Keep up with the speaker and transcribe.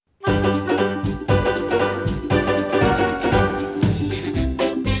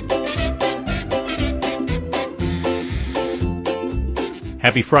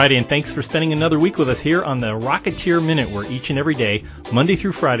Happy Friday, and thanks for spending another week with us here on the Rocketeer Minute, where each and every day, Monday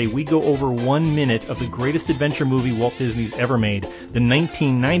through Friday, we go over 1 minute of the greatest adventure movie Walt Disney's ever made, the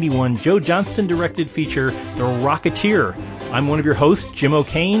 1991 Joe Johnston-directed feature, The Rocketeer. I'm one of your hosts, Jim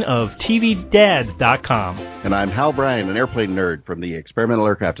O'Kane of TVDads.com. And I'm Hal Bryan, an airplane nerd from the Experimental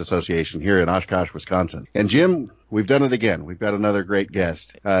Aircraft Association here in Oshkosh, Wisconsin. And Jim, we've done it again. We've got another great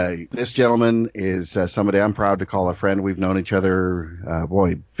guest. This gentleman is somebody I'm proud to call a friend. We've known each other,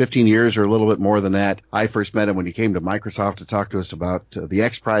 15 years or a little bit more than that. I first met him when he came to Microsoft to talk to us about the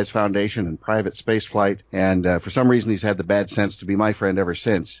X Prize Foundation and private space flight. And for some reason, he's had the bad sense to be my friend ever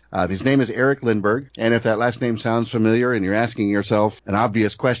since. His name is Eric Lindbergh. And if that last name sounds familiar and you're asking yourself an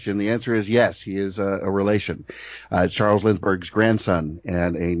obvious question, the answer is yes, he is a relation. Charles Lindbergh's grandson,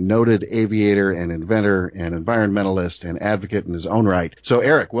 and a noted aviator and inventor and environmentalist and advocate in his own right. So,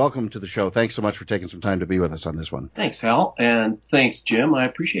 Eric, welcome to the show. Thanks so much for taking some time to be with us on this one. Thanks, Hal, and thanks, Jim. I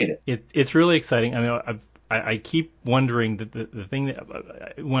appreciate it. It's really exciting. I mean, I keep wondering that the thing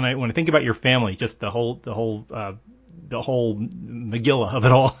that when I think about your family, just the whole megillah of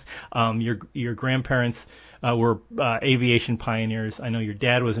it all. Your grandparents were aviation pioneers. I know your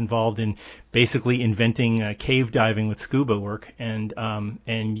dad was involved in basically inventing cave diving with scuba work,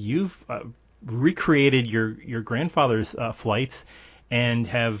 and you've recreated your grandfather's flights, and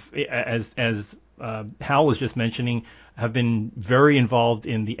have, as Hal was just mentioning, have been very involved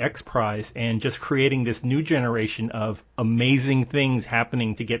in the X Prize and just creating this new generation of amazing things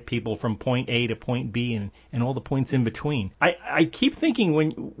happening to get people from point A to point B and all the points in between. I keep thinking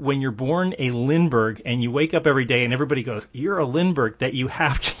when you're born a Lindbergh and you wake up every day and everybody goes, "You're a Lindbergh," that you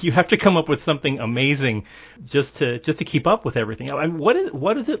have to come up with something amazing just to keep up with everything. I mean,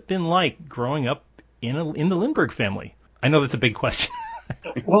 what has it been like growing up in the Lindbergh family? I know that's a big question.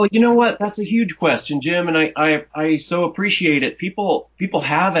 Well, you know what? That's a huge question, Jim, and I so appreciate it. People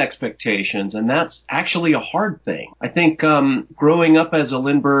have expectations, and that's actually a hard thing. I think growing up as a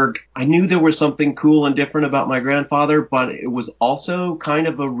Lindbergh, I knew there was something cool and different about my grandfather, but it was also kind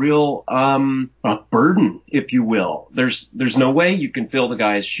of a real a burden, if you will. There's no way you can fill the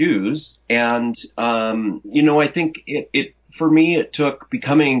guy's shoes, and I think it for me, it took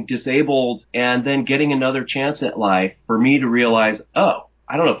becoming disabled and then getting another chance at life for me to realize, oh,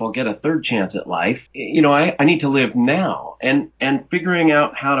 I don't know if I'll get a third chance at life. I need to live now. And figuring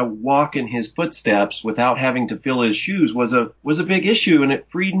out how to walk in his footsteps without having to fill his shoes was a big issue. And it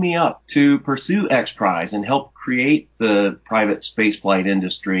freed me up to pursue X Prize and help create the private spaceflight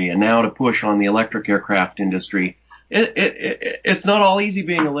industry, and now to push on the electric aircraft industry. It's not all easy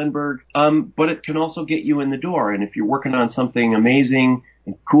being a Lindbergh, but it can also get you in the door. And if you're working on something amazing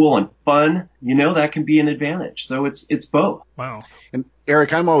and cool and fun, that can be an advantage. So it's both. Wow. And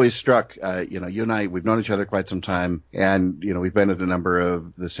Eric, I'm always struck, you and I, we've known each other quite some time, and, we've been at a number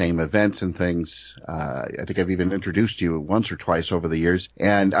of the same events and things. I think I've even introduced you once or twice over the years.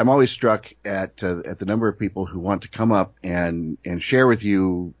 And I'm always struck at the number of people who want to come up and share with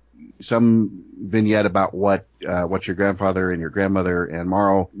you some vignette about what your grandfather and your grandmother and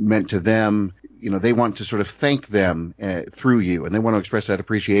Morrow meant to them. They want to sort of thank them through you, and they want to express that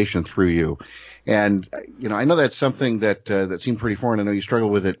appreciation through you. And, I know that's something that seemed pretty foreign. I know you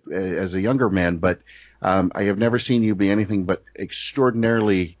struggle with it as a younger man, but I have never seen you be anything but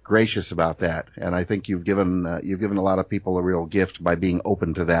extraordinarily gracious about that. And I think you've given a lot of people a real gift by being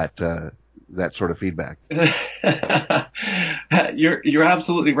open to that sort of feedback. You're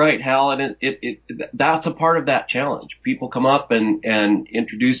absolutely right, Hal, and that's a part of that challenge. People come up and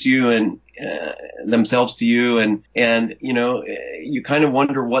introduce you and themselves to you, and you kind of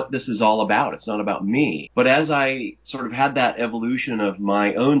wonder what this is all about. It's not about me. But as I sort of had that evolution of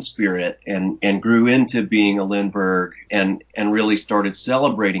my own spirit and grew into being a Lindbergh and really started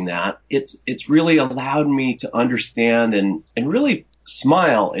celebrating that, it's really allowed me to understand and really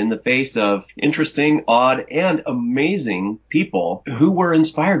smile in the face of interesting, odd, and amazing people who were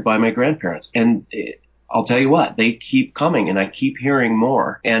inspired by my grandparents. And I'll tell you what, they keep coming, and I keep hearing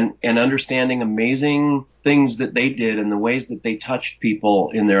more and understanding amazing things that they did and the ways that they touched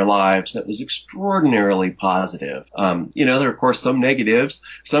people in their lives that was extraordinarily positive. There are, of course, some negatives.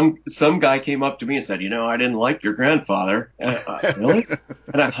 Some guy came up to me and said, I didn't like your grandfather. Really?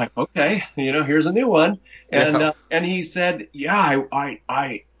 And I'm like, okay, here's a new one. And he said, yeah,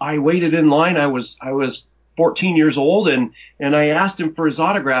 I waited in line. I was 14 years old, and I asked him for his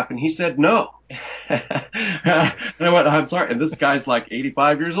autograph, and he said no. And I went, I'm sorry. And this guy's like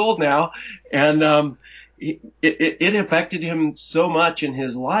 85 years old now. And it affected him so much in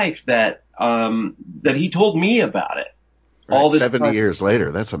his life that he told me about it. Right, all this 70 time. Years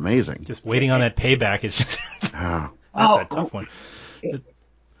later. That's amazing. Just waiting on that payback is just that's a tough one.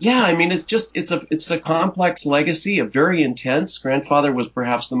 Yeah, I mean, it's a complex legacy, a very intense. Grandfather was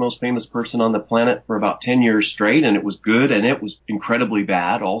perhaps the most famous person on the planet for about 10 years straight, and it was good and it was incredibly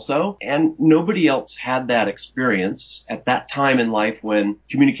bad also. And nobody else had that experience at that time in life when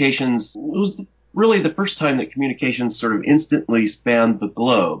communications was really the first time that communications sort of instantly spanned the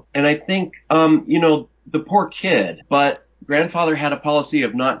globe. And I think, the poor kid, but grandfather had a policy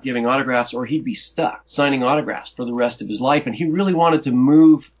of not giving autographs or he'd be stuck signing autographs for the rest of his life. And he really wanted to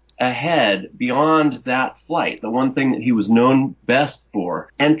move ahead beyond that flight, the one thing that he was known best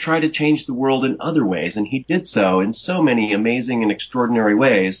for, and try to change the world in other ways. And he did so in so many amazing and extraordinary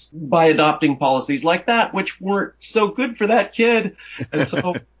ways by adopting policies like that, which weren't so good for that kid. And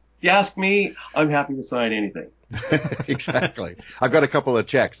so if you ask me, I'm happy to sign anything. Exactly. I've got a couple of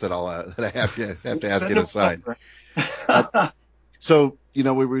checks that I have to ask you to sign. So, we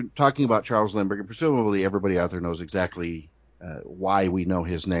were talking about Charles Lindbergh, and presumably everybody out there knows exactly why we know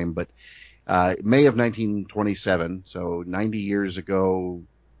his name. But May of 1927, so 90 years ago,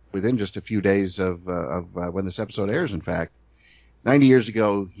 within just a few days of when this episode airs, in fact, 90 years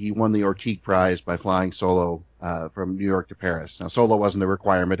ago, he won the Orteig Prize by flying solo from New York to Paris. Now, solo wasn't a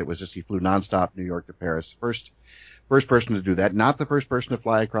requirement. It was just he flew nonstop New York to Paris. First person to do that, not the first person to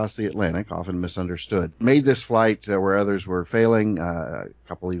fly across the Atlantic, often misunderstood. Made this flight where others were failing. A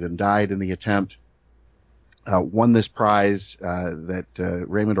couple even died in the attempt. Won this prize that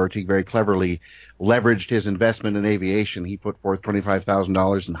Raymond Orteig very cleverly leveraged his investment in aviation. He put forth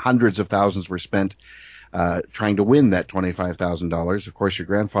 $25,000 and hundreds of thousands were spent trying to win that $25,000. Of course, your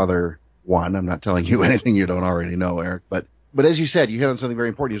grandfather won. I'm not telling you anything you don't already know, Eric, but as you said, you hit on something very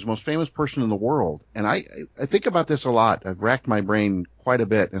important. He was the most famous person in the world. And I think about this a lot. I've racked my brain quite a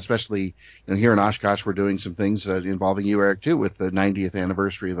bit, and especially here in Oshkosh, we're doing some things involving you, Eric, too, with the 90th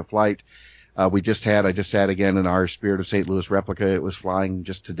anniversary of the flight. I just sat again in our Spirit of St. Louis replica. It was flying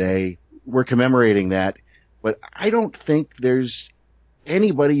just today. We're commemorating that. But I don't think there's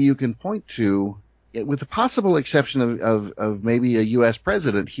anybody you can point to, with the possible exception of maybe a U.S.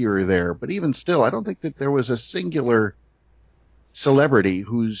 president here or there. But even still, I don't think that there was a singular celebrity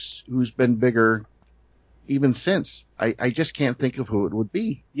who's been bigger even since. I just can't think of who it would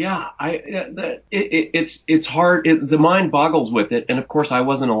be. Yeah, it's hard. The mind boggles with it. And of course, I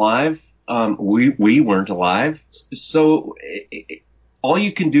wasn't alive. We weren't alive. So all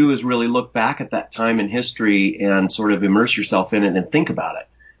you can do is really look back at that time in history and sort of immerse yourself in it and think about it.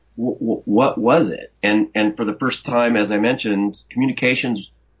 What was it? And for the first time, as I mentioned,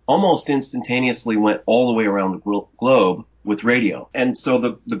 communications almost instantaneously went all the way around the globe with radio. And so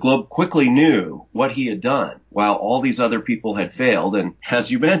the globe quickly knew what he had done while all these other people had failed. And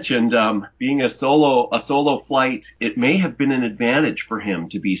as you mentioned, being a solo flight, it may have been an advantage for him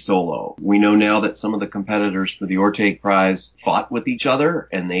to be solo. We know now that some of the competitors for the Orteig Prize fought with each other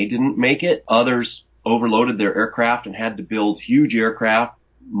and they didn't make it. Others overloaded their aircraft and had to build huge aircraft,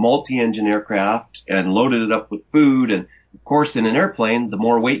 multi-engine aircraft, and loaded it up with food. And of course, in an airplane, the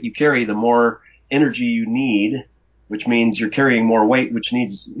more weight you carry, the more energy you need, which means you're carrying more weight, which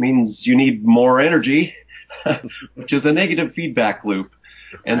means you need more energy, which is a negative feedback loop.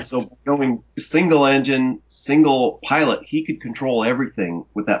 And so going single engine, single pilot, he could control everything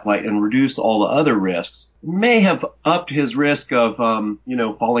with that flight and reduce all the other risks. May have upped his risk of,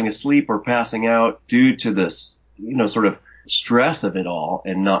 falling asleep or passing out due to this, sort of stress of it all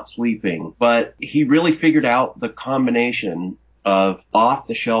and not sleeping. But he really figured out the combination of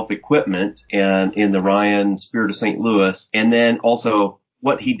off-the-shelf equipment and in the Ryan Spirit of St. Louis, and then also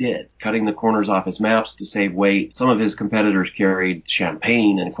what he did, cutting the corners off his maps to save weight. Some of his competitors carried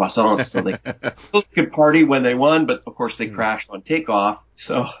champagne and croissants so they could party when they won, but of course they crashed on takeoff.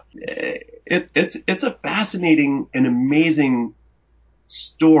 So it's a fascinating and amazing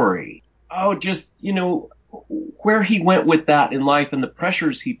story. Where he went with that in life and the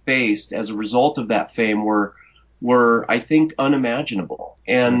pressures he faced as a result of that fame were, I think, unimaginable.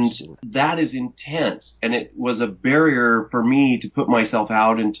 And that is intense. And it was a barrier for me to put myself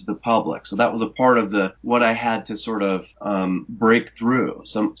out into the public. So that was a part of what I had to sort of break through.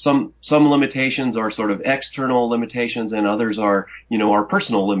 Some limitations are sort of external limitations and others are, our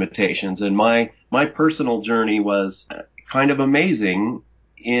personal limitations. And my personal journey was kind of amazing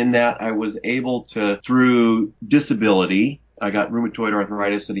in that I was able to, through disability, I got rheumatoid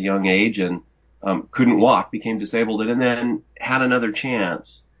arthritis at a young age and couldn't walk, became disabled, and then had another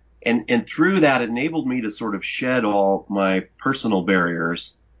chance. And through that, it enabled me to sort of shed all my personal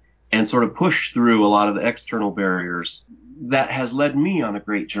barriers and sort of push through a lot of the external barriers. That has led me on a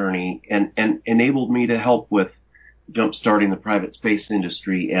great journey and enabled me to help with jump-starting the private space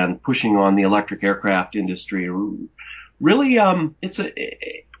industry and pushing on the electric aircraft industry. Really,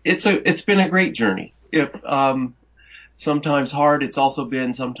 It's been a great journey. If sometimes hard, it's also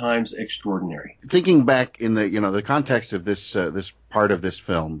been sometimes extraordinary. Thinking back in the context of this part of this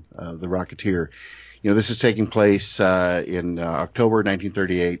film, The Rocketeer, this is taking place in October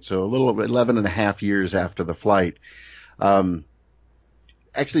 1938, so a little over 11 and a half years after the flight.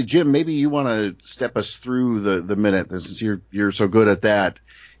 Actually, Jim, maybe you want to step us through the minute, since you're so good at that,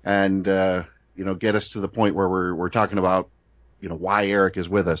 and get us to the point where we're talking about why Eric is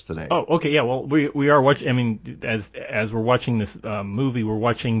with us today. Oh, okay, yeah. Well, we are watching. I mean, as we're watching this movie, we're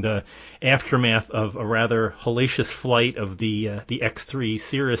watching the aftermath of a rather hellacious flight of the X-3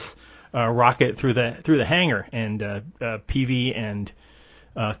 Cirrus rocket through the hangar, and Peevy and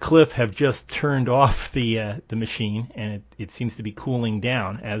Cliff have just turned off the machine, and it seems to be cooling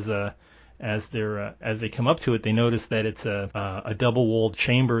down. As they come up to it, they notice that it's a double-walled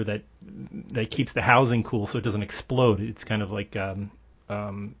chamber that keeps the housing cool, so it doesn't explode. It's kind of like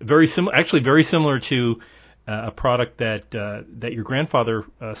very similar to a product that your grandfather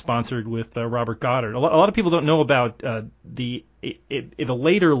sponsored with Robert Goddard. A lot of people don't know about the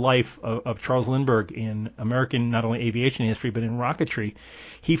later life of Charles Lindbergh in American, not only aviation history, but in rocketry.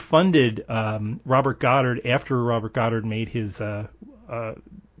 He funded Robert Goddard after Robert Goddard made his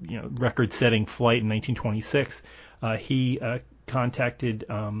record-setting flight in 1926. He contacted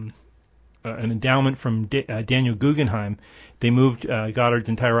an endowment from Daniel Guggenheim. They moved Goddard's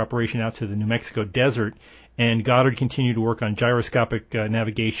entire operation out to the New Mexico desert, and Goddard continued to work on gyroscopic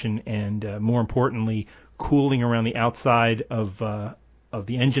navigation and, more importantly, cooling around the outside of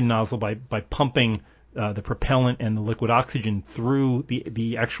the engine nozzle by pumping the propellant and the liquid oxygen through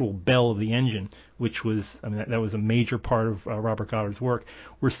the actual bell of the engine, which was, that was a major part of Robert Goddard's work.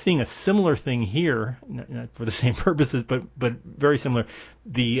 We're seeing a similar thing here, not for the same purposes, but very similar.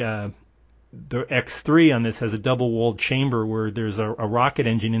 The X3 on this has a double-walled chamber where there's a rocket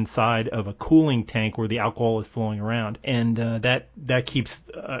engine inside of a cooling tank where the alcohol is flowing around, and that keeps,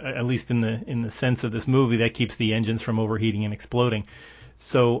 at least in the sense of this movie, that keeps the engines from overheating and exploding.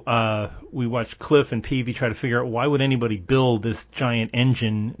 So we watched Cliff and Peevy try to figure out why would anybody build this giant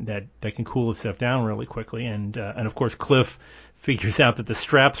engine that can cool itself down really quickly, and of course Cliff figures out that the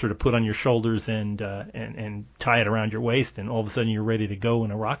straps are to put on your shoulders and tie it around your waist, and all of a sudden you're ready to go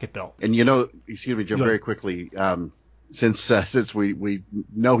in a rocket belt. And excuse me, Jim, very quickly, since we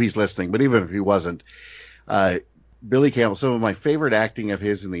know he's listening, but even if he wasn't, Billy Campbell, some of my favorite acting of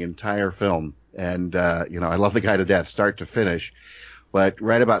his in the entire film, and I love the guy to death, start to finish. But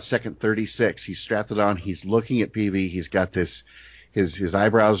right about second 36, he's strapped it on. He's looking at Peevy. He's got this, his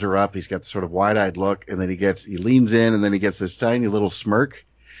eyebrows are up. He's got this sort of wide-eyed look, and then he leans in, and then he gets this tiny little smirk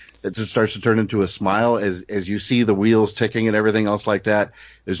that just starts to turn into a smile as you see the wheels ticking and everything else like that.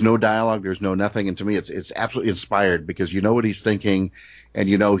 There's no dialogue. There's no nothing. And to me, it's absolutely inspired, because you know what he's thinking, and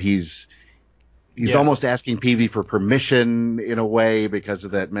he's almost asking Peevy for permission in a way because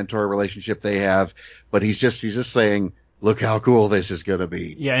of that mentor relationship they have. But he's just saying, look how cool this is going to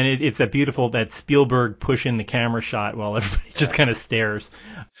be. Yeah, and it's that Spielberg push in the camera shot while everybody just kind of stares.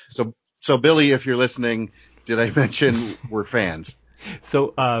 So Billy, if you're listening, did I mention we're fans?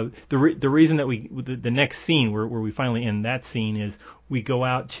 So the reason that the next scene where we finally end that scene is we go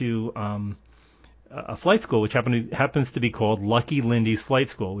out to a flight school which happens to be called Lucky Lindy's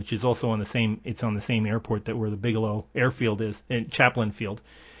Flight School, which is also on the same airport where the Bigelow Airfield is, in Chaplin Field,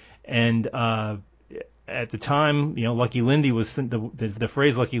 and at the time, Lucky Lindy was the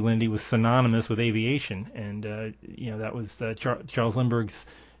phrase Lucky Lindy was synonymous with aviation, and that was Charles Lindbergh's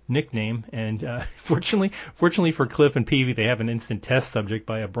nickname. And fortunately for Cliff and Peevy, they have an instant test subject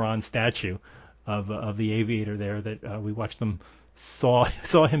by a bronze statue of the aviator there that we watched them saw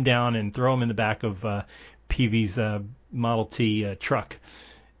him down and throw him in the back of Peevy's Model T truck,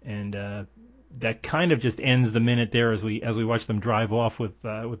 and that kind of just ends the minute there as we watch them drive off with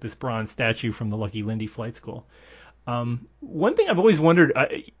this bronze statue from the Lucky Lindy Flight School. One thing I've always wondered,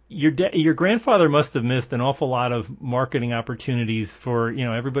 your grandfather must have missed an awful lot of marketing opportunities for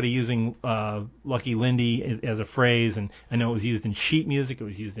everybody using Lucky Lindy as a phrase, and I know it was used in sheet music, it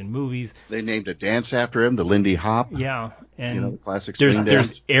was used in movies. They named a dance after him, the Lindy Hop. Yeah, and the classic swing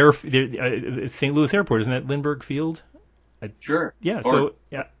dance. There's St. Louis Airport, isn't that Lindbergh Field? Sure. Yeah. Or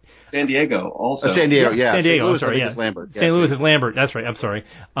yeah. San Diego also. San Diego, yeah. San Diego, Louis, I'm sorry, I think yeah. is Lambert. Yeah, St. Louis is Lambert, that's right, I'm sorry.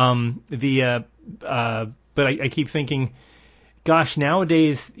 But I keep thinking, gosh,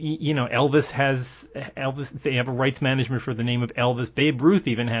 nowadays, Elvis, they have a rights management for the name of Elvis. Babe Ruth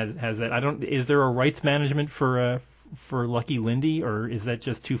even has that. Is there a rights management for Lucky Lindy, or is that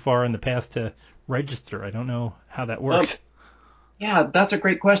just too far in the past to register? I don't know how that works. Yeah, that's a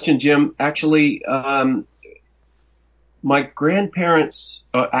great question, Jim. Actually, my grandparents,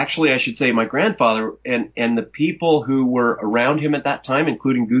 actually, I should say my grandfather and the people who were around him at that time,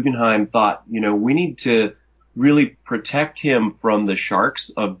 including Guggenheim, thought, we need to really protect him from the sharks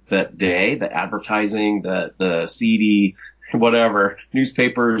of that day, the advertising, the seedy, whatever,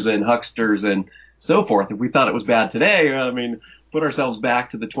 newspapers and hucksters and so forth. If we thought it was bad today, put ourselves back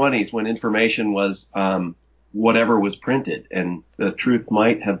to the 20s when information was whatever was printed, and the truth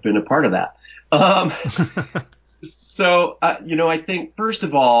might have been a part of that. So, I think, first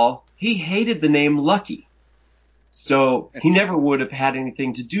of all, he hated the name Lucky. So he never would have had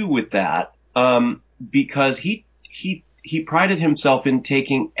anything to do with that, because he prided himself in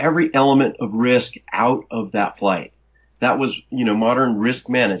taking every element of risk out of that flight. That was, modern risk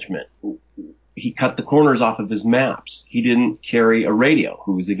management. He cut the corners off of his maps. He didn't carry a radio.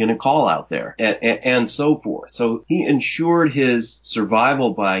 Who was he going to call out there? And so forth. So he ensured his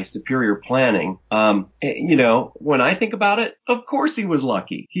survival by superior planning. When I think about it, of course he was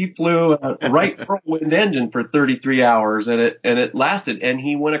lucky. He flew a right whirlwind engine for 33 hours and it lasted. And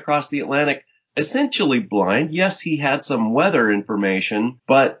he went across the Atlantic essentially blind. Yes, he had some weather information,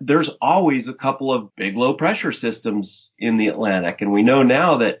 but there's always a couple of big low pressure systems in the Atlantic. And we know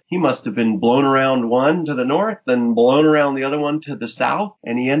now that he must have been blown around one to the north and blown around the other one to the south.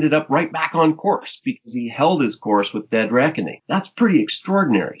 And he ended up right back on course because he held his course with dead reckoning. That's pretty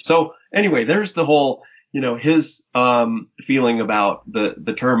extraordinary. So anyway, there's the whole, his feeling about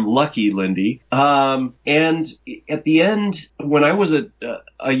the term lucky, Lindy. And at the end, when I was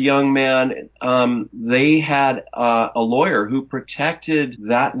a young man, they had a lawyer who protected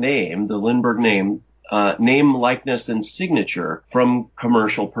that name, the Lindbergh name, name, likeness, and signature from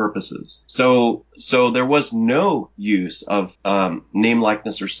commercial purposes. So there was no use of name,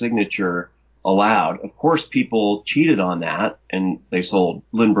 likeness, or signature allowed. Of course, people cheated on that and they sold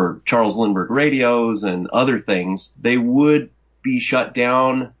Charles Lindbergh radios and other things. They would be shut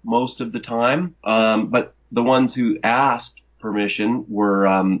down most of the time. But the ones who asked permission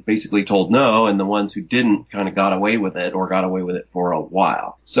were basically told no, and the ones who didn't kind of got away with it or got away with it for a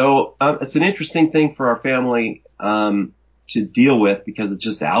while. So it's an interesting thing for our family to deal with because it's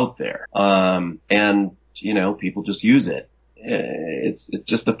just out there. And people just use it. It's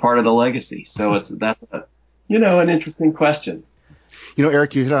just a part of the legacy. So that's an interesting question.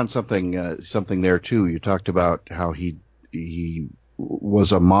 Eric, you hit on something there too. You talked about how he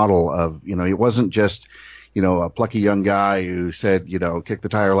was a model of, it wasn't just, a plucky young guy who said, kick the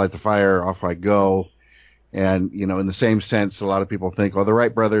tire, light the fire, off I go. And, in the same sense, a lot of people think, the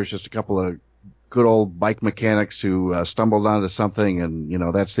Wright brothers, just a couple of good old bike mechanics who stumbled onto something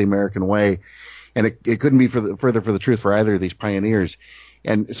and, that's the American way. And it couldn't be further for the truth for either of these pioneers.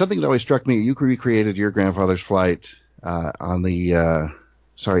 And something that always struck me, you recreated your grandfather's flight on the,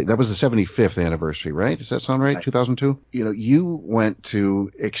 that was the 75th anniversary, right? Does that sound right? 2002? You went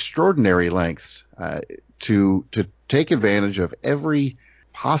to extraordinary lengths to take advantage of every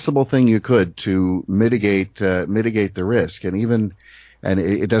possible thing you could to mitigate the risk. And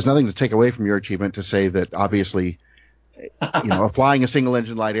it does nothing to take away from your achievement to say that obviously flying a single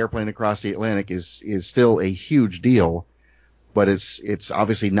engine light airplane across the Atlantic is still a huge deal, but it's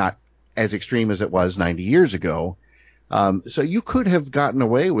obviously not as extreme as it was 90 years ago. So you could have gotten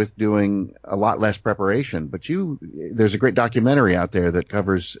away with doing a lot less preparation, but there's a great documentary out there that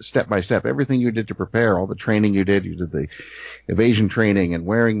covers step by step everything you did to prepare, all the training you did the evasion training and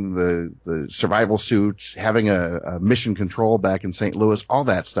wearing the survival suits, having a mission control back in St. Louis, all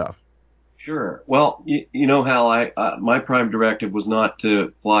that stuff. Sure. Well, Hal, my prime directive was not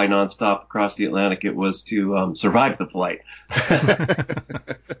to fly nonstop across the Atlantic. It was to survive the flight.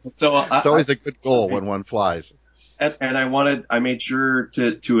 So it's always a good goal when one flies. And I made sure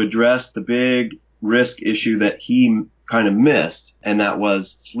to address the big risk issue that he kind of missed, and that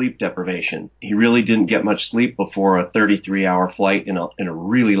was sleep deprivation. He really didn't get much sleep before a 33-hour flight in a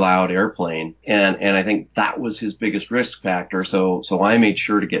really loud airplane, and I think that was his biggest risk factor. So I made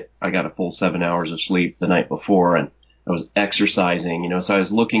sure I got a full 7 hours of sleep the night before, and I was exercising, so I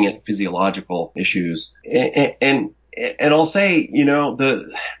was looking at physiological issues, and I'll say,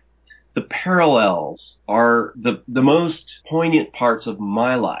 the parallels are the most poignant parts of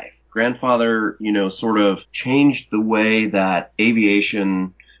my life. Grandfather, sort of changed the way that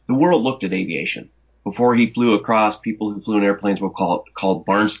the world looked at aviation. Before he flew across, people who flew in airplanes were called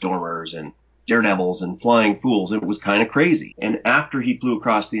barnstormers and daredevils and flying fools. It was kind of crazy. And after he flew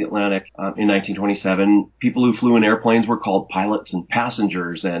across the Atlantic in 1927, people who flew in airplanes were called pilots and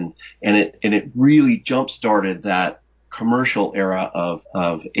passengers. And it really jump-started that commercial era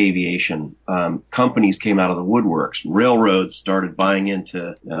of aviation. Companies came out of the woodworks. Railroads started buying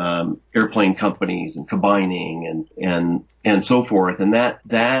into airplane companies and combining and so forth. And that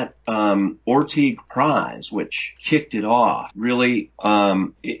Orteig Prize, which kicked it off, really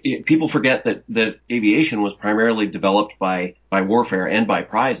people forget that aviation was primarily developed by warfare and by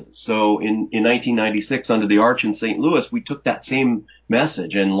prizes. So in 1996, under the Arch in St. Louis, we took that same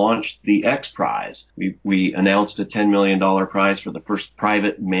message and launched the X Prize. We announced a $10 million prize for the first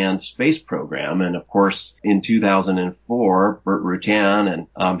private manned space program. And of course, in 2004, Burt Rutan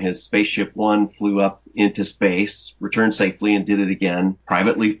and his Spaceship One flew up into space, returned safely, and did it again,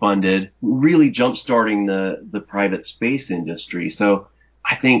 privately funded, really jump-starting the private space industry. So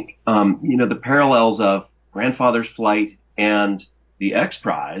I think, the parallels of grandfather's flight and the X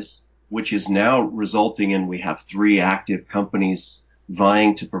Prize, which is now resulting in, we have 3 active companies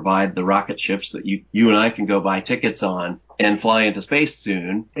vying to provide the rocket ships that you and I can go buy tickets on and fly into space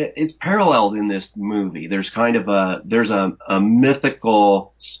soon. It's paralleled in this movie. There's kind of a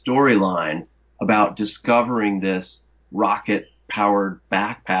mythical storyline about discovering this rocket powered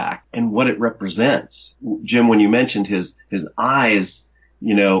backpack and what it represents. Jim, when you mentioned his eyes,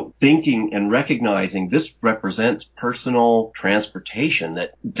 thinking and recognizing this represents personal transportation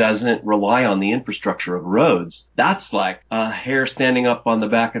that doesn't rely on the infrastructure of roads. That's like a hair standing up on the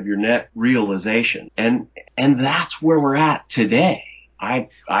back of your neck realization. And that's where we're at today. I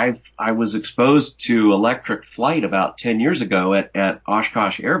was exposed to electric flight about 10 years ago at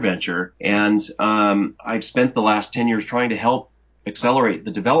Oshkosh Air Venture. And, I've spent the last 10 years trying to help accelerate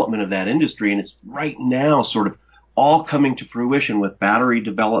the development of that industry. And it's right now sort of all coming to fruition with battery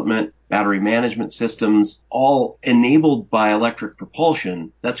development, battery management systems, all enabled by electric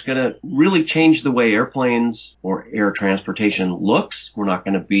propulsion. That's going to really change the way airplanes or air transportation looks. We're not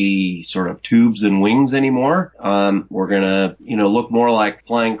going to be sort of tubes and wings anymore. We're going to, look more like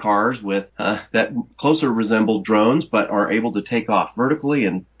flying cars with that closer resemble drones, but are able to take off vertically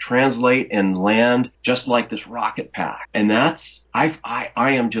and translate and land just like this rocket pack. And that's, I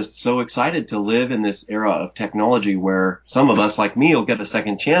am just so excited to live in this era of technology where some of us like me will get a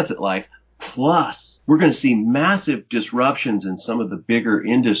second chance at life. Plus, we're going to see massive disruptions in some of the bigger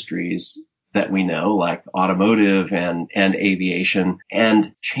industries that we know, like automotive and aviation,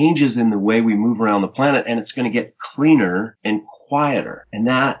 and changes in the way we move around the planet. And it's going to get cleaner and quieter. And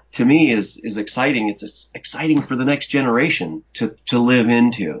that, to me, is exciting. It's exciting for the next generation to live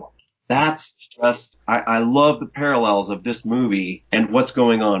into. That's just, I love the parallels of this movie and what's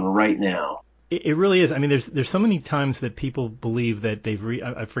going on right now. It really is. I mean, there's so many times that people believe that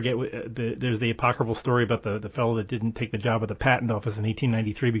I forget, there's the apocryphal story about the fellow that didn't take the job at the patent office in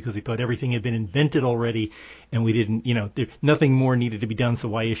 1893 because he thought everything had been invented already and we didn't, nothing more needed to be done, so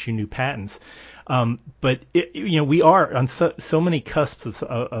why issue new patents? But we are on so many cusps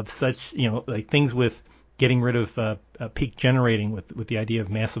of such, like things with getting rid of peak generating with the idea of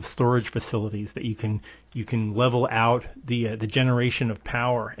massive storage facilities that you can level out the generation of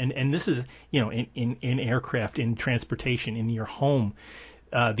power, and this is in aircraft, in transportation, in your home,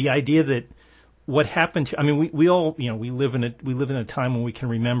 the idea that what happened to, I mean, we all we live in a time when we can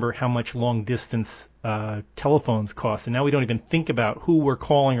remember how much long distance telephones cost, and now we don't even think about who we're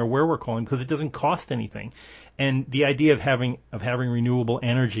calling or where we're calling because it doesn't cost anything. And the idea of having renewable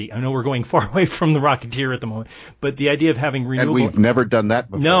energy. I know we're going far away from the Rocketeer at the moment, but the idea of having renewable. And we've never done that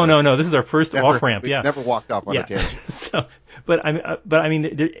before. No. This is our first off ramp. Yeah. Never walked off on a tangent. So, but I mean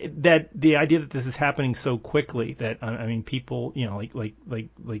that the idea that this is happening so quickly that people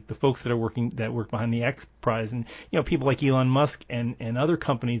like the folks that work behind the X Prize and people like Elon Musk and other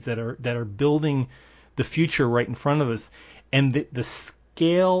companies that are building the future right in front of us, and the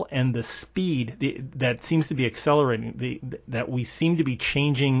scale and the speed that seems to be accelerating, that we seem to be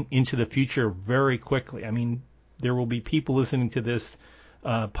changing into the future very quickly. I mean, there will be people listening to this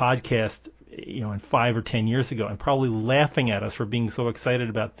podcast, in 5 or 10 years ago, and probably laughing at us for being so excited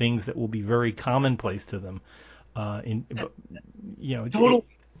about things that will be very commonplace to them. Total.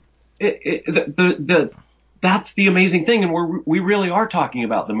 That's the amazing thing, and we really are talking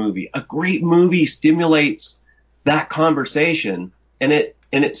about the movie. A great movie stimulates that conversation. And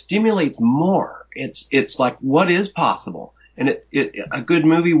it stimulates more. It's like, what is possible? And a good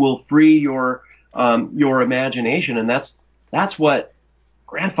movie will free your imagination. And that's what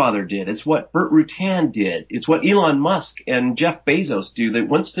Grandfather did. It's what Burt Rutan did. It's what Elon Musk and Jeff Bezos do. That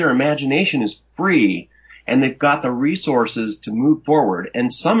once their imagination is free and they've got the resources to move forward.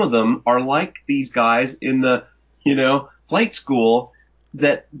 And some of them are like these guys in the, flight school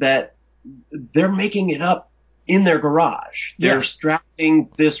that they're making it up in their garage. They're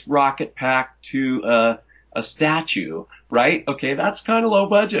strapping this rocket pack to a statue, right? Okay, that's kind of low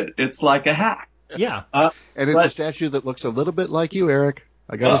budget. It's like a hack. Yeah. And it's a But statue that looks a little bit like you, Eric.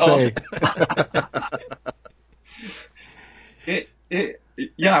 I gotta uh-oh. say.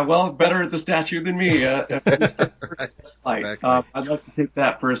 Yeah, well, better at the statue than me. Right. Flight. Exactly. I'd like to take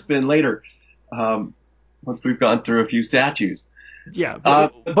that for a spin later, once we've gone through a few statues. Yeah.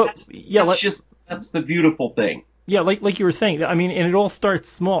 But Yeah. that's the beautiful thing. Yeah, like you were saying, I mean, and it all starts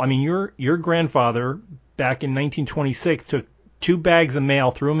small. I mean, your grandfather back in 1926 took 2 bags of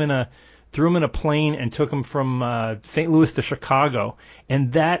mail, threw them in a plane, and took them from St. Louis to Chicago,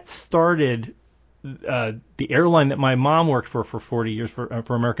 and that started the airline that my mom worked for 40 years for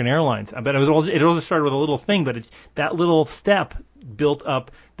American Airlines. But it all just started with a little thing, but that little step built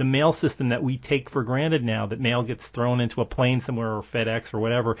up the mail system that we take for granted now, that mail gets thrown into a plane somewhere, or FedEx or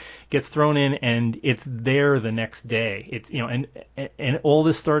whatever gets thrown in, and it's there the next day. It's, and all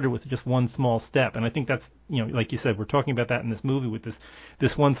this started with just one small step. And I think that's, like you said, we're talking about that in this movie with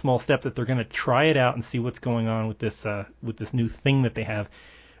this one small step, that they're going to try it out and see what's going on with this new thing that they have.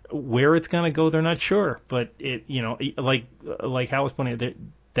 Where it's going to go, they're not sure, but it, like Hal was pointing out,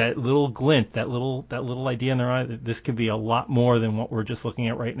 that little glint, that little idea in their eye, that this could be a lot more than what we're just looking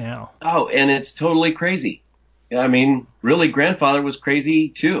at right now. Oh, and it's totally crazy. I mean, really, grandfather was crazy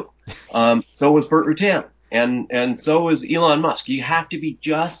too. So was Burt Rutan, and so was Elon Musk. You have to be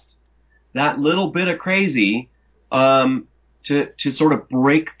just that little bit of crazy to sort of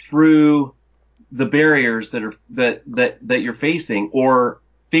break through the barriers that you're facing, or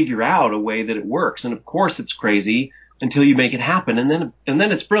figure out a way that it works. And of course, it's crazy until you make it happen, and then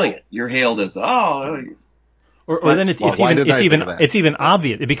it's brilliant. You're hailed as Or then it's even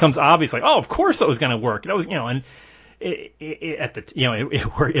obvious. It becomes obvious, like, oh, of course that was going to work. That was, and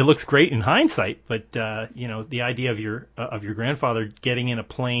it looks great in hindsight, but the idea of your grandfather getting in a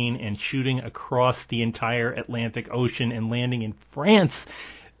plane and shooting across the entire Atlantic Ocean and landing in France,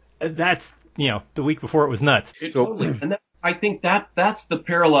 that's, the week before it was nuts. Totally. And I think that's the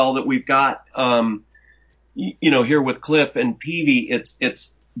parallel that we've got, here with Cliff and Peevy.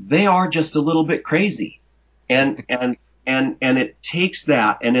 It's they are just a little bit crazy, and it takes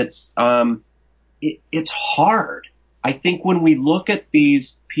that, and it's hard. I think when we look at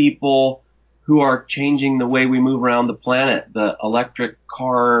these people who are changing the way we move around the planet, the electric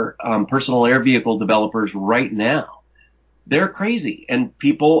car, personal air vehicle developers right now, they're crazy. And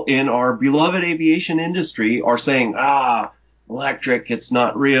people in our beloved aviation industry are saying, electric, it's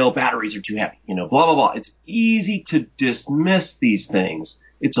not real, batteries are too heavy, blah, blah, blah. It's easy to dismiss these things.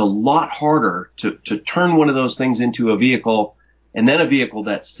 It's a lot harder to turn one of those things into a vehicle, and then a vehicle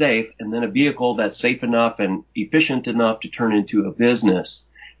that's safe, and then a vehicle that's safe enough and efficient enough to turn into a business.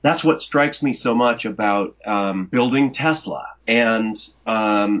 That's what strikes me so much about building Tesla and,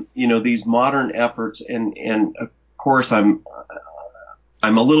 these modern efforts. And of course, I'm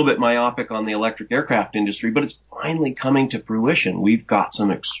a little bit myopic on the electric aircraft industry, but it's finally coming to fruition. We've got some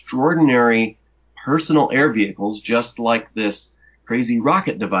extraordinary personal air vehicles, just like this crazy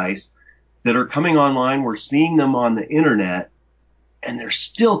rocket device, that are coming online. We're seeing them on the internet, and they're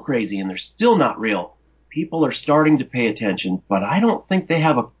still crazy, and they're still not real. People are starting to pay attention, but I don't think they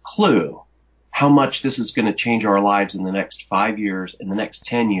have a clue how much this is going to change our lives in the next 5 years, in the next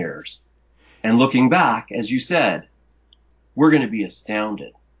 10 years. And looking back, as you said, we're going to be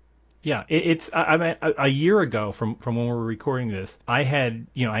astounded. Yeah, I mean, a year ago from when we were recording this, I had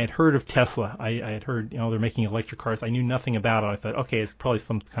heard of Tesla. I had heard, they're making electric cars. I knew nothing about it. I thought, okay, it's probably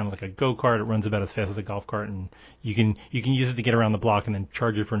some kind of like a go-kart. It runs about as fast as a golf cart, and you can use it to get around the block and then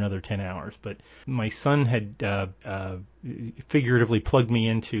charge it for another 10 hours. But my son had figuratively plugged me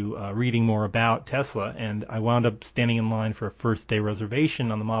into reading more about Tesla, and I wound up standing in line for a first-day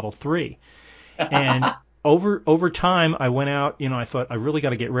reservation on the Model 3. And over time, I went out, I thought, I really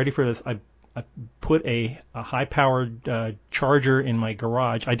got to get ready for this. I put a high-powered charger in my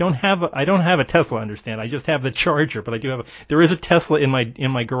garage. I don't have a Tesla, understand. I just have the charger, but there is a Tesla in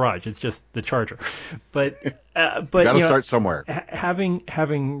my garage. It's just the charger. But you got to start somewhere.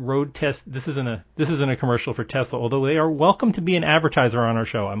 Having road tests. This isn't a commercial for Tesla, although they are welcome to be an advertiser on our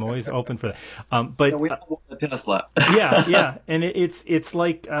show. I'm always open for that. But we don't want the Tesla. yeah, and it's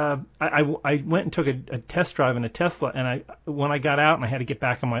like I went and took a test drive in a Tesla, and when I got out and I had to get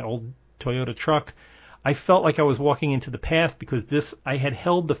back on my old Toyota truck, I felt like I was walking into the past, because I had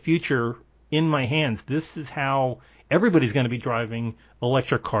held the future in my hands. This is how everybody's going to be driving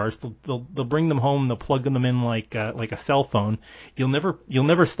electric cars. They'll bring them home, they'll plug them in like a cell phone. You'll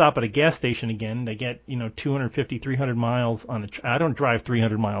never stop at a gas station again. They get 250, 300 miles on I don't drive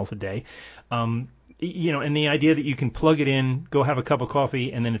 300 miles a day. and the idea that you can plug it in, go have a cup of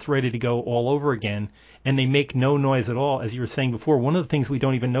coffee, and then it's ready to go all over again, and they make no noise at all. As you were saying before, one of the things we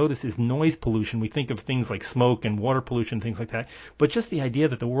don't even notice is noise pollution. We think of things like smoke and water pollution, things like that, but just the idea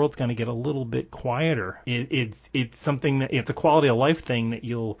that the world's going to get a little bit quieter, it's something that it's a quality of life thing that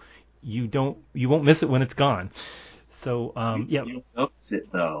you won't miss it when it's gone. So You'll notice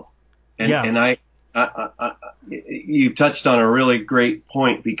it though, yeah. and you touched on a really great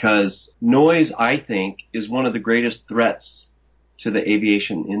point, because noise, I think, is one of the greatest threats to the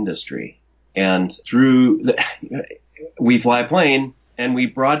aviation industry. And we fly a plane and we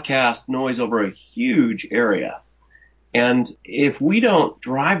broadcast noise over a huge area. And if we don't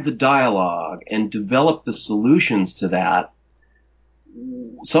drive the dialogue and develop the solutions to that,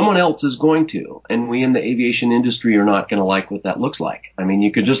 someone else is going to. And we in the aviation industry are not going to like what that looks like. I mean,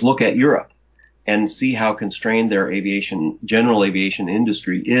 you could just look at Europe and see how constrained their general aviation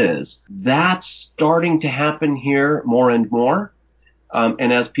industry is. That's starting to happen here more and more.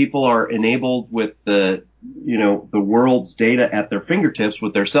 And as people are enabled with the world's data at their fingertips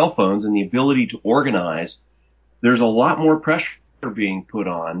with their cell phones and the ability to organize, there's a lot more pressure being put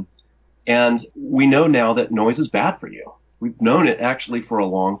on. And we know now that noise is bad for you. We've known it actually for a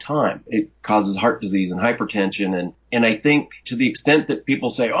long time. It causes heart disease and hypertension. And I think to the extent that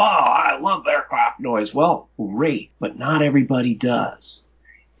people say, oh, I love aircraft noise. Well, great, but not everybody does.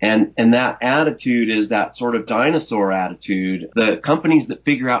 And that attitude is that sort of dinosaur attitude. The companies that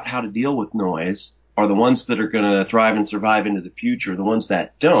figure out how to deal with noise are the ones that are going to thrive and survive into the future. The ones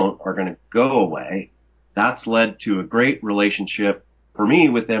that don't are going to go away. That's led to a great relationship for me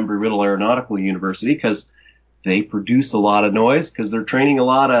with Embry-Riddle Aeronautical University, because they produce a lot of noise because they're training a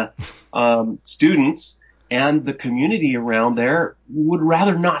lot of students, and the community around there would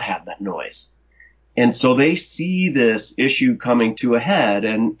rather not have that noise. And so they see this issue coming to a head,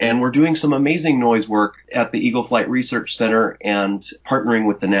 and we're doing some amazing noise work at the Eagle Flight Research Center and partnering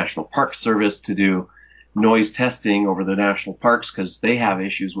with the National Park Service to do noise testing over the national parks because they have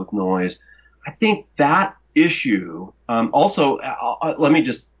issues with noise. I think that issue, also, let me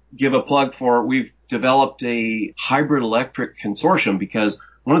just give a plug for, we've developed a hybrid electric consortium, because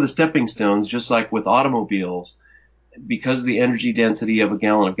one of the stepping stones, just like with automobiles, because the energy density of a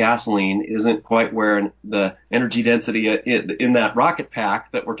gallon of gasoline isn't quite where the energy density in that rocket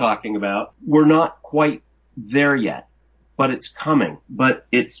pack that we're talking about, we're not quite there yet, but it's coming. But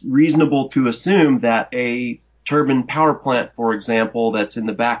it's reasonable to assume that a turbine power plant, for example, that's in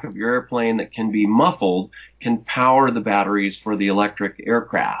the back of your airplane that can be muffled, can power the batteries for the electric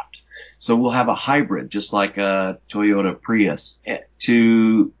aircraft. So we'll have a hybrid, just like a Toyota Prius,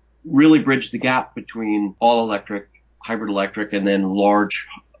 to really bridge the gap between all electric, hybrid electric, and then large,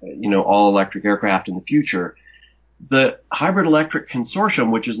 all electric aircraft in the future. The hybrid electric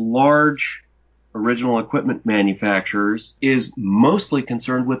consortium, which is large original equipment manufacturers, is mostly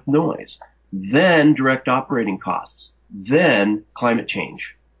concerned with noise, then direct operating costs, then climate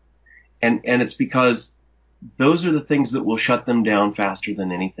change. And it's because those are the things that will shut them down faster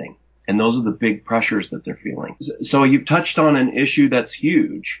than anything. And those are the big pressures that they're feeling. So you've touched on an issue that's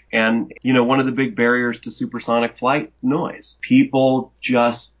huge. And, one of the big barriers to supersonic flight is noise. People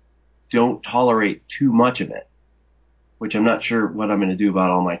just don't tolerate too much of it, which I'm not sure what I'm going to do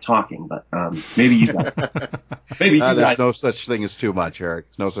about all my talking, but maybe you guys. There's no such thing as too much, Eric.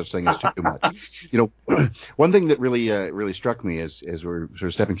 There's no such thing as too much. One thing that really struck me as we're sort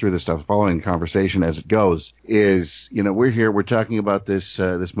of stepping through this stuff, following the conversation as it goes, is we're talking about this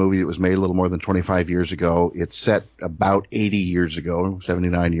movie that was made a little more than 25 years ago. It's set about 80 years ago,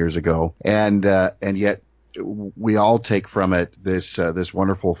 79 years ago, and yet we all take from it this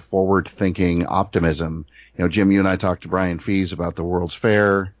wonderful forward-thinking optimism. Jim, you and I talked to Brian Fees about the World's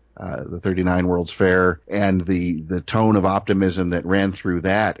Fair, the 39 World's Fair, and the tone of optimism that ran through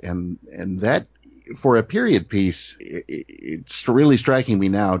that, and that, for a period piece, it's really striking me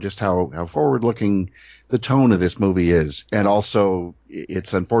now just how forward-looking the tone of this movie is. And also,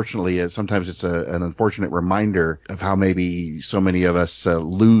 it's unfortunately, sometimes it's an unfortunate reminder of how maybe so many of us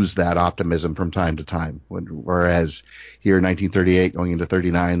lose that optimism from time to time. Whereas here in 1938, going into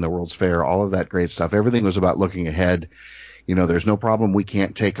 39, the World's Fair, all of that great stuff, everything was about looking ahead. There's no problem we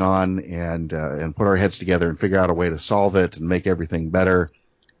can't take on and put our heads together and figure out a way to solve it and make everything better.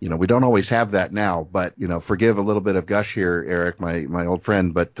 We don't always have that now, but, forgive a little bit of gush here, Eric, my old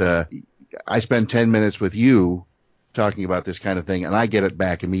friend, but I spend 10 minutes with you talking about this kind of thing, and I get it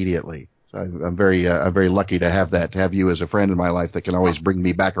back immediately. So I'm very lucky to have you as a friend in my life that can always bring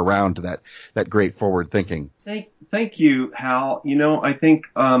me back around to that great forward thinking. Thank you, Hal. I think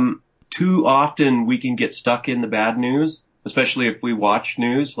too often we can get stuck in the bad news especially if we watch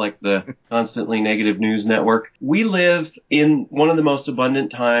news like the constantly negative news network. We live in one of the most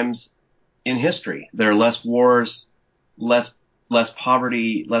abundant times in history. There are less wars, less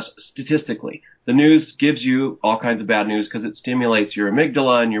poverty, less statistically. The news gives you all kinds of bad news because it stimulates your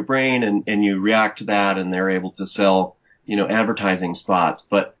amygdala and your brain, and you react to that, and they're able to sell, advertising spots.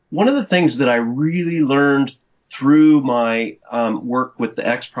 But one of the things that I really learned through my work with the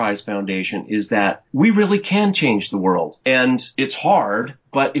X Prize Foundation is that we really can change the world. And it's hard,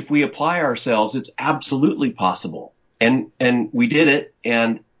 but if we apply ourselves, it's absolutely possible. And we did it,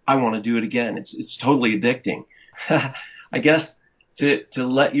 and I want to do it again. It's totally addicting. I guess to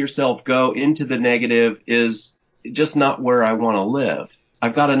let yourself go into the negative is just not where I want to live.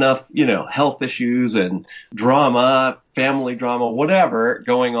 I've got enough, health issues and drama, family drama, whatever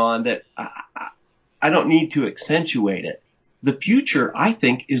going on that I don't need to accentuate it. The future, I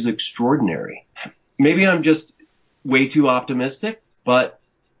think, is extraordinary. Maybe I'm just way too optimistic, but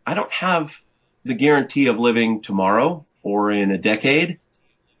I don't have the guarantee of living tomorrow or in a decade.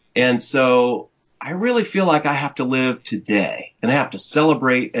 And so I really feel like I have to live today, and I have to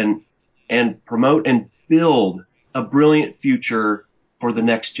celebrate and promote and build a brilliant future for the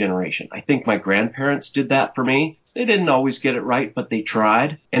next generation. I think my grandparents did that for me. They didn't always get it right, but they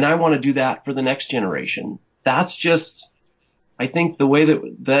tried. And I want to do that for the next generation. That's just, I think, the way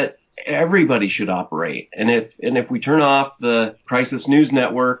that everybody should operate. And if we turn off the crisis news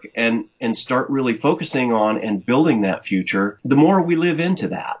network and start really focusing on and building that future, the more we live into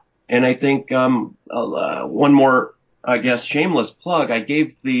that. And I think one more, I guess, shameless plug. I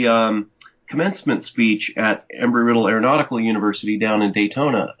gave the commencement speech at Embry-Riddle Aeronautical University down in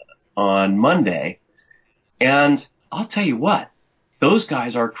Daytona on Monday. And I'll tell you what, those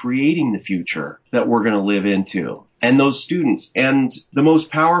guys are creating the future that we're going to live into, and those students. And the most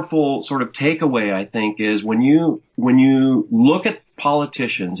powerful sort of takeaway, I think, is when you look at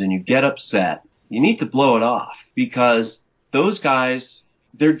politicians and you get upset, you need to blow it off, because those guys,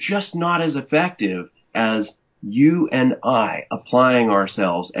 they're just not as effective as you and I applying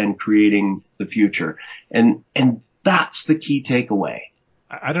ourselves and creating the future. And that's the key takeaway.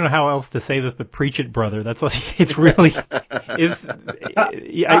 I don't know how else to say this, but preach it, brother. That's what it's really is.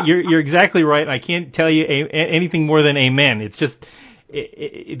 Yeah, you're exactly right. I can't tell you anything more than amen. It's just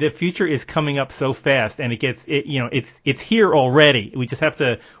the future is coming up so fast, and it's here already. We just have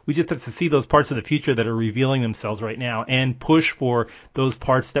to see those parts of the future that are revealing themselves right now, and push for those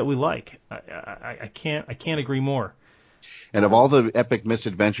parts that we like. I can't agree more. And of all the epic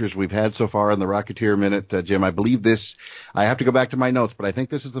misadventures we've had so far in the Rocketeer Minute, Jim, I believe I have to go back to my notes, but I think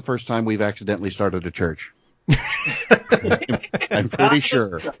this is the first time we've accidentally started a church. I'm pretty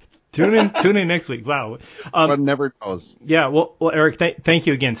sure. Tune in next week. Wow. One never knows. Yeah. Well, Eric, thank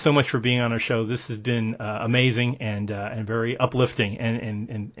you again so much for being on our show. This has been amazing and very uplifting.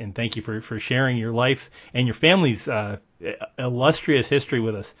 And thank you for sharing your life and your family's illustrious history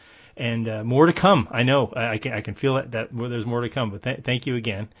with us. And more to come. I know I can feel that there's more to come. But thank you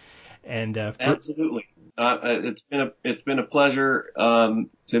again. And absolutely, it's been a pleasure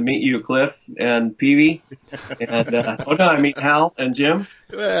to meet you, Cliff and Peevy. And I meet Hal and Jim.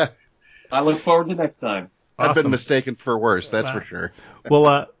 I look forward to next time. I've been mistaken for worse, that's for sure.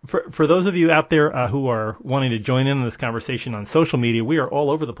 Well, for those of you out there who are wanting to join in this conversation on social media, we are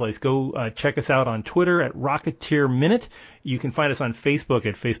all over the place. Go check us out on Twitter at Rocketeer Minute. You can find us on Facebook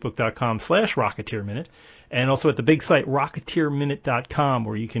at facebook.com/Rocketeer Minute. And also at the big site, rocketeerminute.com,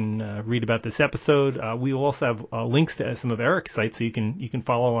 where you can read about this episode. We will also have links to some of Eric's sites, so you can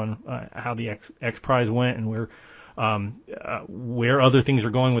follow on how the X Prize went and where other things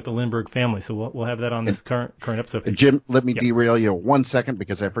are going with the Lindbergh family. So we'll have that on this current episode. Jim, let me derail you 1 second,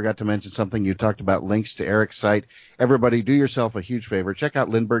 because I forgot to mention something. You talked about links to Eric's site. Everybody, do yourself a huge favor. Check out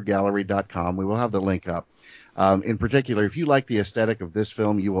lindberghgallery.com. We will have the link up. In particular, if you like the aesthetic of this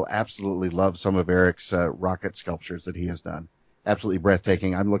film, you will absolutely love some of Eric's rocket sculptures that he has done. Absolutely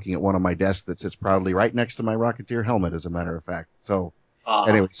breathtaking. I'm looking at one on my desk that sits proudly right next to my Rocketeer helmet, as a matter of fact. So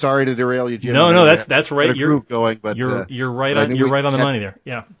anyway, sorry to derail you, Jim. No, that's right. You're going, but you're right on the money there.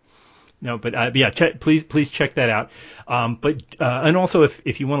 Yeah. No, but please check that out. And also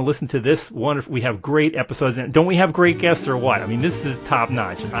if you want to listen to this wonderful, we have great episodes. And don't we have great guests or what? I mean, this is top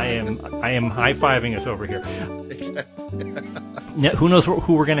notch. I am high fiving us over here. Now, who knows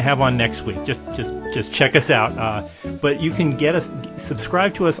who we're going to have on next week? Just check us out. But you can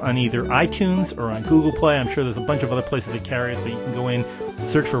subscribe to us on either iTunes or on Google Play. I'm sure there's a bunch of other places that carry us, but you can go in,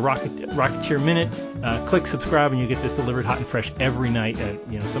 search for Rocketeer Minute, click subscribe, and you get this delivered hot and fresh every night at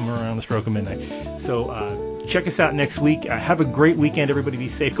somewhere around the stroke of midnight. So check us out next week. Have a great weekend, everybody. Be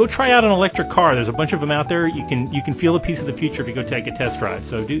safe. Go try out an electric car. There's a bunch of them out there. You can feel a piece of the future if you go take a test drive.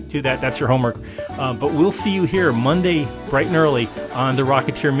 So do that. That's your homework. But we'll see you here Monday, bright and early, on the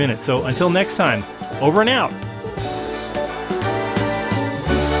Rocketeer Minute. So until next time, over and out.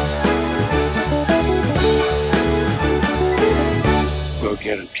 Go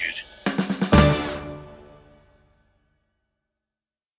get him, kid.